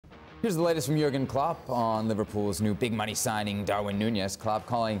Here's the latest from Jurgen Klopp on Liverpool's new big money signing, Darwin Nunez. Klopp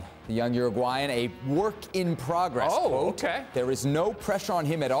calling the young Uruguayan a work in progress. Oh, quote. okay. There is no pressure on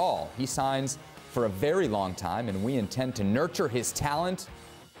him at all. He signs for a very long time, and we intend to nurture his talent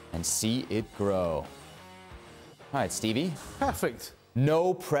and see it grow. All right, Stevie. Perfect.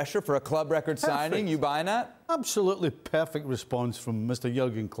 No pressure for a club record signing. You buying that? Absolutely perfect response from Mr.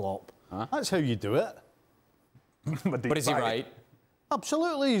 Jurgen Klopp. Huh? That's how you do it. But is he right?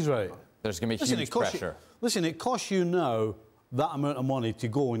 Absolutely, he's right. There's going to be huge pressure. Listen, it costs you now that amount of money to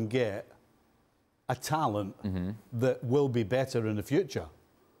go and get a talent that will be better in the future.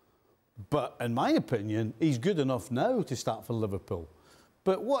 But in my opinion, he's good enough now to start for Liverpool.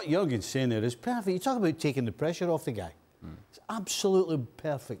 But what Jurgen's saying there is perfect. You talk about taking the pressure off the guy. It's absolutely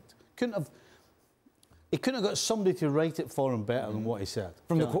perfect. He couldn't have got somebody to write it for him better than what he said.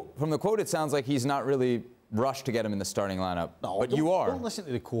 From the quote, it sounds like he's not really rushed to get him in the starting lineup. No, but you are. Don't listen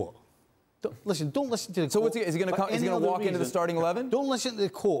to the quote. Don't listen to the quote. So is he going to walk into the starting 11? Don't listen to the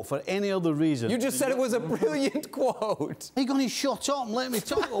quote for any other reason. You just said it was a brilliant quote. Are you going to shut up and let me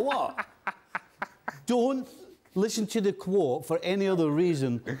talk or what? Don't listen to the quote for any other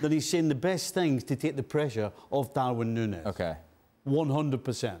reason than he's saying the best things to take the pressure off Darwin Nunez. Okay.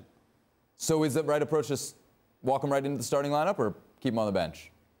 100%. So is the right approach just walk him right into the starting lineup or keep him on the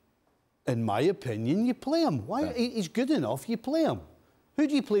bench? In my opinion, you play him. Why? Okay. He's good enough, you play him. Who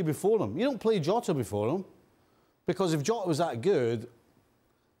do you play before him? You don't play Jota before him. Because if Jota was that good,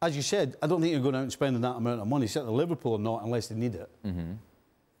 as you said, I don't think you're going out and spending that amount of money, certainly Liverpool or not, unless they need it.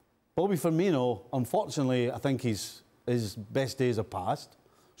 Bobby Firmino, unfortunately, I think his best days are past.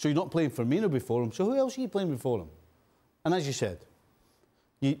 So you're not playing Firmino before him. So who else are you playing before him? And as you said,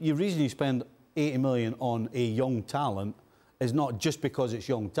 your reason you spend 80 million on a young talent is not just because it's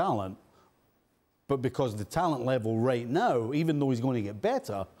young talent, but because the talent level right now, even though he's going to get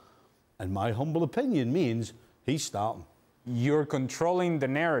better, in my humble opinion, means he's starting. You're controlling the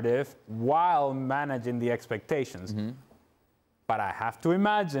narrative while managing the expectations. But I have to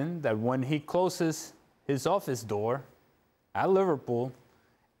imagine that when he closes his office door at Liverpool,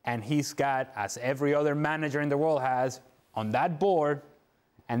 and he's got, as every other manager in the world has, on that board,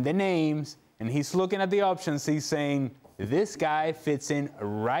 and the names, and he's looking at the options, he's saying, this guy fits in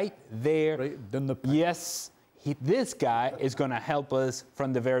right there. Right in the yes, this guy is going to help us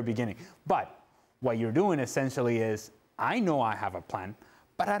from the very beginning. But what you're doing essentially is, I know I have a plan,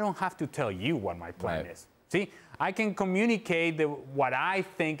 but I don't have to tell you what my plan is. See, I can communicate what I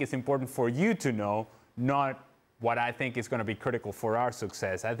think is important for you to know, not what I think is going to be critical for our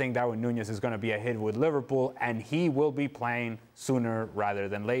success. I think Darwin Nunez is going to be a hit with Liverpool, and he will be playing sooner rather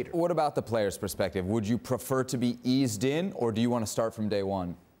than later. What about the player's perspective? Would you prefer to be eased in, or do you want to start from day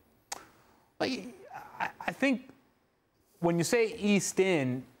one? I think when you say eased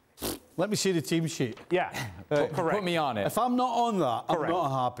in... Let me see the team sheet. Yeah, correct. Put me on it. If I'm not on that, I'm not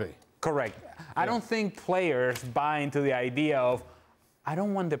happy. Correct. I don't think players buy into the idea of, I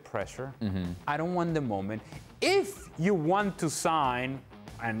don't want the pressure. I don't want the moment. If you want to sign,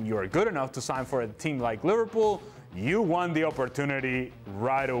 and you're good enough to sign for a team like Liverpool, you want the opportunity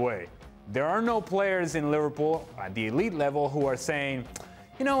right away. There are no players in Liverpool at the elite level who are saying,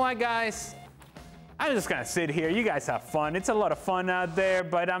 you know what, guys, I'm just going to sit here. You guys have fun. It's a lot of fun out there,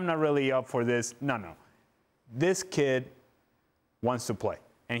 but I'm not really up for this. No. This kid wants to play,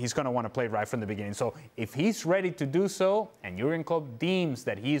 and he's going to want to play right from the beginning. So if he's ready to do so, and Jurgen Klopp deems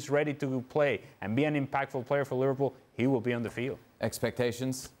that he's ready to play and be an impactful player for Liverpool, he will be on the field.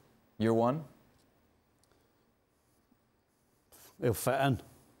 Expectations, year one? He'll fit in.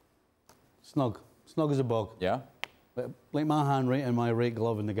 Snug as a bug. Yeah? Like my hand right in my right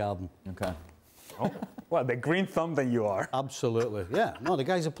glove in the garden. Okay. Oh, well, the green thumb that you are. Absolutely. Yeah, no, the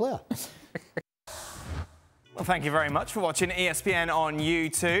guy's a player. Well, thank you very much for watching ESPN on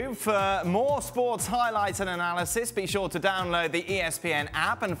YouTube. For more sports highlights and analysis, be sure to download the ESPN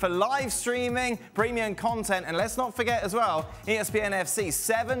app. And for live streaming, premium content, and let's not forget as well, ESPN FC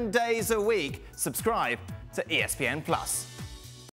 7 days a week. Subscribe to ESPN+.